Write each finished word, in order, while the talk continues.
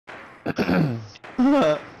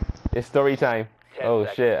It's story time. Oh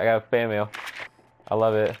shit, I got a fan mail. I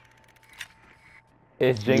love it.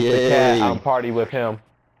 It's JinxDaCat. I'm party with him.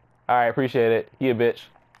 Alright, appreciate it. He a bitch.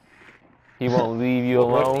 He won't leave you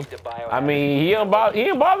alone. I mean, he don't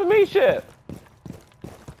bother me shit.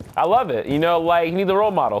 I love it. You know, like, he needs a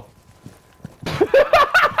role model.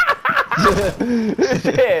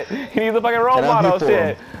 Shit. He needs a fucking role model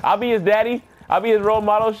shit. I'll be his daddy. I'll be his role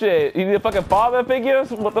model shit. He needs a fucking father figure?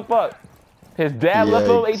 What the fuck? His dad left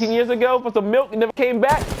him 18 years ago for some milk and never came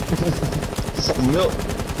back? Some milk.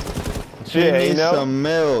 Shit, he needs some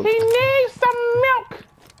milk. He needs some milk.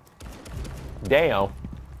 Damn.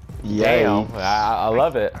 Yeah. Damn. I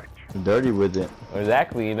love it. Dirty with it.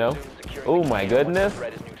 Exactly, you know. Oh my goodness.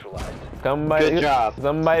 Somebody, good job.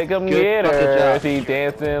 Somebody come get her. She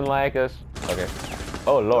dancing like a... Okay.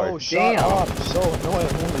 Oh lord. Oh, shut up. So annoying.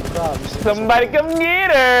 Holy crap. Somebody come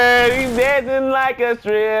get her. She's dancing like a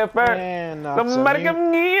stripper. Man, Somebody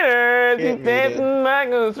come get her. She's dancing like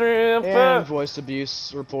a stripper. And voice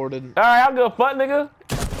abuse reported. Alright, I'll go fuck nigga.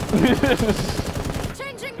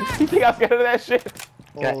 You think I'm scared of that shit?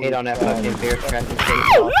 Got 8 on that fucking bear scratching face.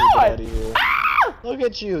 Oh lord! Look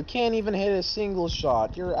at you. Can't even hit a single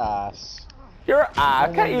shot. Your ass. Your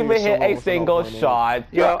ass. Can't even hit a single shot.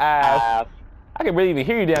 Your ass. I can really even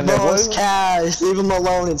hear you down there, boy. It's cash. Leave him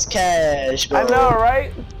alone. It's cash, bro. I know,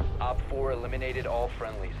 right? Op 4 eliminated all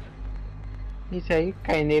friendlies. He said you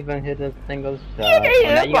can't even hit a single shot. You can't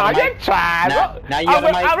hit a ball. You tried. Now you got a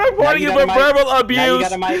mic. I'm reporting you for verbal abuse. Now you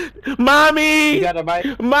got a mic. Mommy. You got a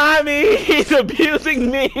mic. Mommy, he's abusing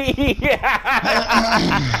me.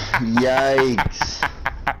 Yikes.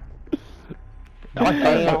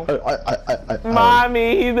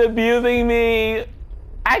 Mommy, he's abusing me.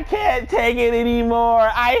 I can't take it anymore.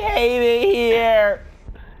 I hate it here.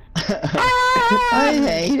 I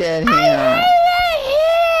hate it here.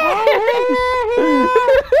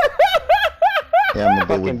 Yeah, I'm gonna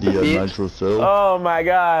go with the nitro cell. Oh my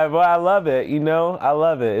god, boy, I love it. You know, I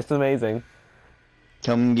love it. It's amazing.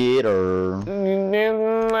 Come get her.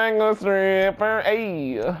 Like a stripper,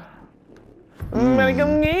 hey. Better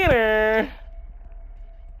come get her.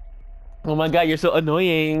 Oh my god, you're so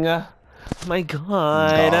annoying. Oh my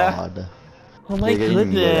god. Oh my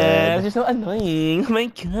goodness, you're so annoying. Oh my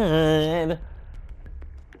god.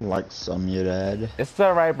 Like some your dad. It's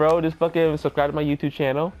alright, bro. Just fucking subscribe to my YouTube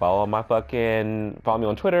channel. Follow me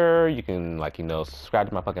on Twitter. You can, like, you know, subscribe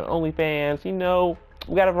to my fucking OnlyFans. You know,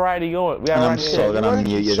 we got a variety going. We got a variety. I'm so gonna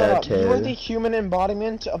mute your dad, You are the human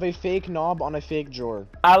embodiment of a fake knob on a fake drawer.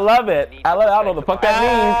 I love it. I love it. I don't know what the fuck that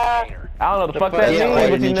means. I don't know what the fuck that means,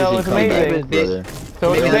 but you know, it's amazing.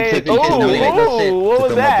 So it's amazing. Ooh, what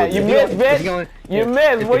was that? You missed, bitch. You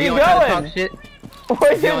missed. Where you going?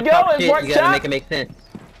 Where you going? Pork You gotta chop? make it make sense.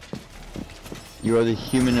 You are the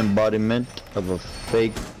human embodiment of a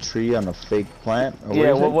fake tree on a fake plant? Or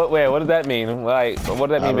Yeah, what does that mean? Like, what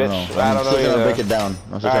does that mean, bitch? I don't know I'm either. break it down.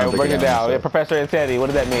 Alright, break it down. Yeah, Professor Insanity, what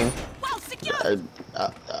does that mean?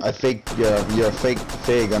 A fake, you're a fake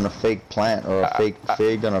fig on a fake plant, or a fake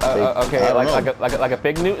fig on a fake. Okay, like a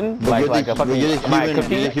fig Newton, like a fucking you're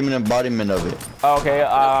cookie. the human embodiment of it. Okay,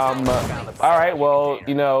 all right, well,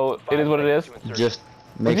 you know, it is what it is. Just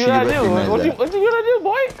make sure you recognize that. What you gonna do,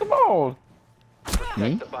 boy? Come on.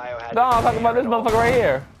 Me? No, I'm talking about this motherfucker right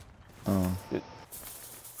here. Oh.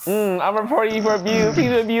 I'm reporting you for abuse.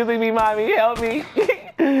 He's abusing me, mommy. Help me.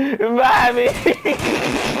 Mommy.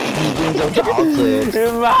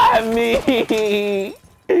 Mommy.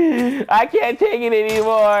 I can't take it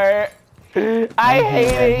anymore. I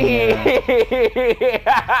hate it here.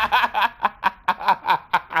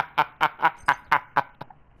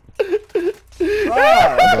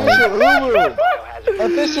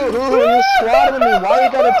 Official Hulu, you swatted me. Why you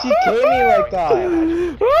gotta TK me like that?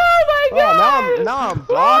 Oh my god! Now I'm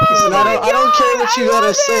blocking. Listen, I don't care what you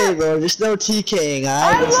gotta say, bro. There's no TKing,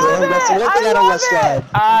 alright? That's one thing I don't let slide.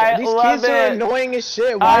 These kids are annoying as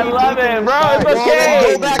shit. Why I love it, bro. It's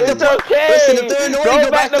okay. Go back to It's okay. Listen, if they're annoying,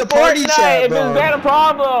 go back to party Fortnite. chat, If bro. there's that a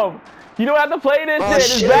problem, you don't have to play this shit.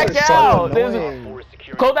 Just shit, back it's so out. annoying.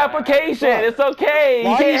 Code application. It's okay. You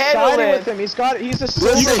Why are can't you handle siding it. with him? He's a Listen,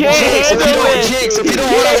 silver. You can't handle it. Jinx, if you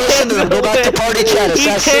don't want to listen to him, go back to party chat. It's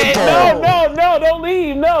that simple. No, don't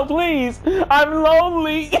leave. No, please. I'm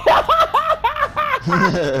lonely. No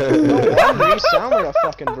wonder you sound like a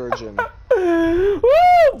fucking virgin.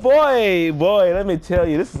 Woo, boy, let me tell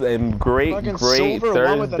you, this is a great Fucking Thursday. silver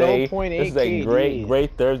one with an 0.8 This is a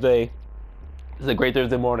great Thursday. This is a great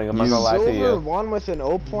Thursday morning. I'm not gonna lie to you. Silver one with an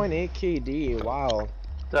 0.8 KD. Wow.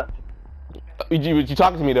 You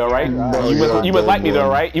talking to me though, right? Bro, You must like me though,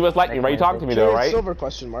 right? You must like me, right? You talking to me though, right? Silver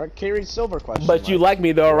question mark. Carried silver question But you like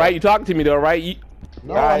me though, right? You talking to me though, right?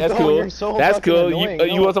 No, all right, that's cool. You're so that's cool. Annoying.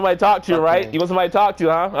 You want somebody to talk to, right? You want somebody to talk to,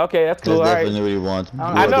 huh? Okay, that's cool. That's all right. definitely what you want.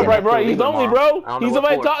 I know, right, bro? He's lonely, bro. He's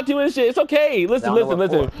somebody to talk to and shit. It's okay.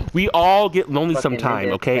 Listen. We all get lonely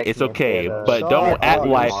sometime, okay? It's okay. But don't act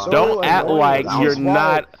like you're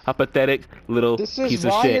not a pathetic little piece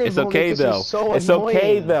of shit. It's okay though. It's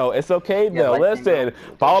okay though. It's okay though. Listen,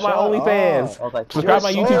 follow my OnlyFans. Subscribe to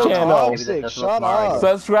my YouTube channel. Shut up.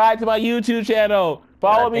 Subscribe to my YouTube channel.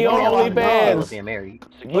 Follow me on OnlyFans.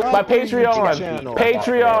 My Patreon.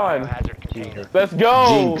 Patreon. Let's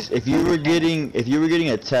go. Jinx, if you were getting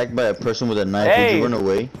attacked by a person with a knife, would you run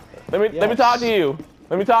away? Let me talk to you.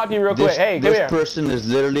 Let me talk to you real quick. Hey, come here. This person is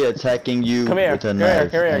literally attacking you with a knife.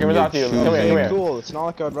 Come here. Let me talk to you. Come here. Cool. It's not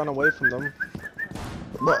like I'd run away from them.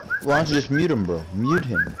 But why don't you just mute him, bro? Mute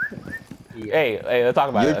him. Hey, let's talk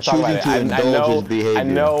about it. Let's talk about it. I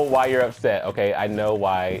know why you're upset. Okay, I know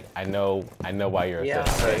why you're upset.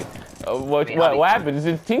 Okay. What happened? Does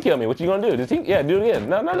this team kill me? What you gonna do? Do it again.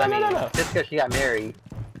 No. Just because she got married,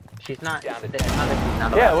 she's not.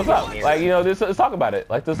 Yeah, what's up? Like, you know, let's talk about it.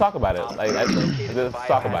 Like, let's talk about it. Like, let's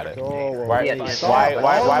talk about it. Why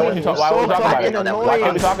won't you talk? Why won't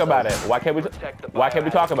we talk about it? Why can't we talk about it? Why can't we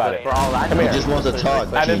talk me a hug. Come here. He just wants to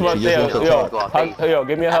talk. I just want to talk. Yo,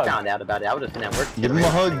 give me a hug. I found out about it. I would have been at work. Give him a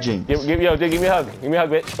hug, Jinx. Give me a hug. Give me a hug,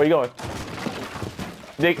 bitch. Where you going?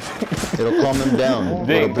 Jinx. It'll calm him down.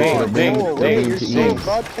 Jinx.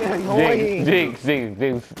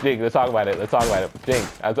 Let's talk about it.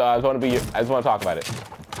 Jinx. I just want to talk about it.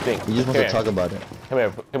 Jinx. He just wants to talk about it. Come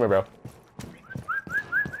here, bro.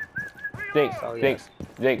 Jinx.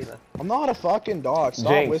 I'm not a fucking dog.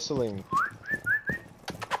 Stop whistling.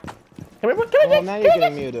 Come here, bro. Now you're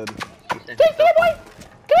getting muted. Jinx, come here, boy.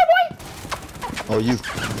 Oh,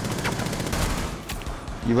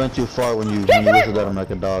 you went too far when you whistled at him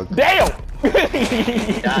like a dog. Damn!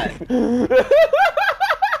 He died.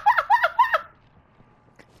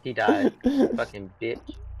 He died. Fucking bitch.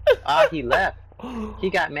 Ah, he left. He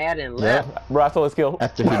got mad and left. Yeah. Bro, I stole his kill.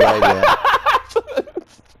 After he died,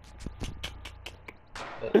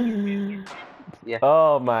 Yeah.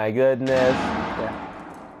 Oh my goodness. Yeah.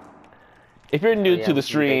 If you're new to the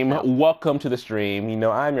stream, welcome to the stream. You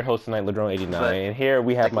know, I'm your host tonight, Ladrone89, and here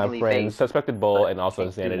we have my friends, Suspected Bull and also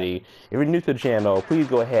Insanity. If you're new to the channel, please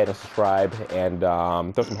go ahead and subscribe and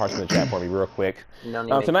throw some hearts in the chat for me real quick.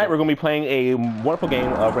 Tonight we're going to be playing a wonderful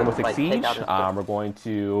game of Rainbow Six Siege. We're going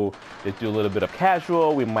to just do a little bit of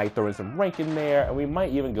casual. We might throw in some rank in there, and we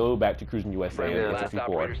might even go back to Cruising USA and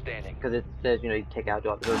 64. Because it says, you know, you take out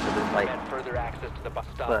those, so there's like further access to the bus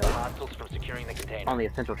stop hostiles from securing the container. On the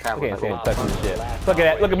essential travel. Shit. Look at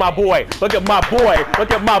that. Look at my boy. Look at my boy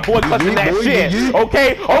clutching that shit.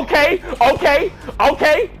 Okay.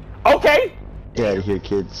 Get out of here,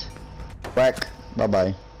 kids. Whack.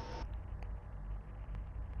 Bye-bye.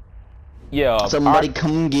 Yeah. Somebody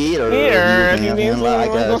come get her. Here.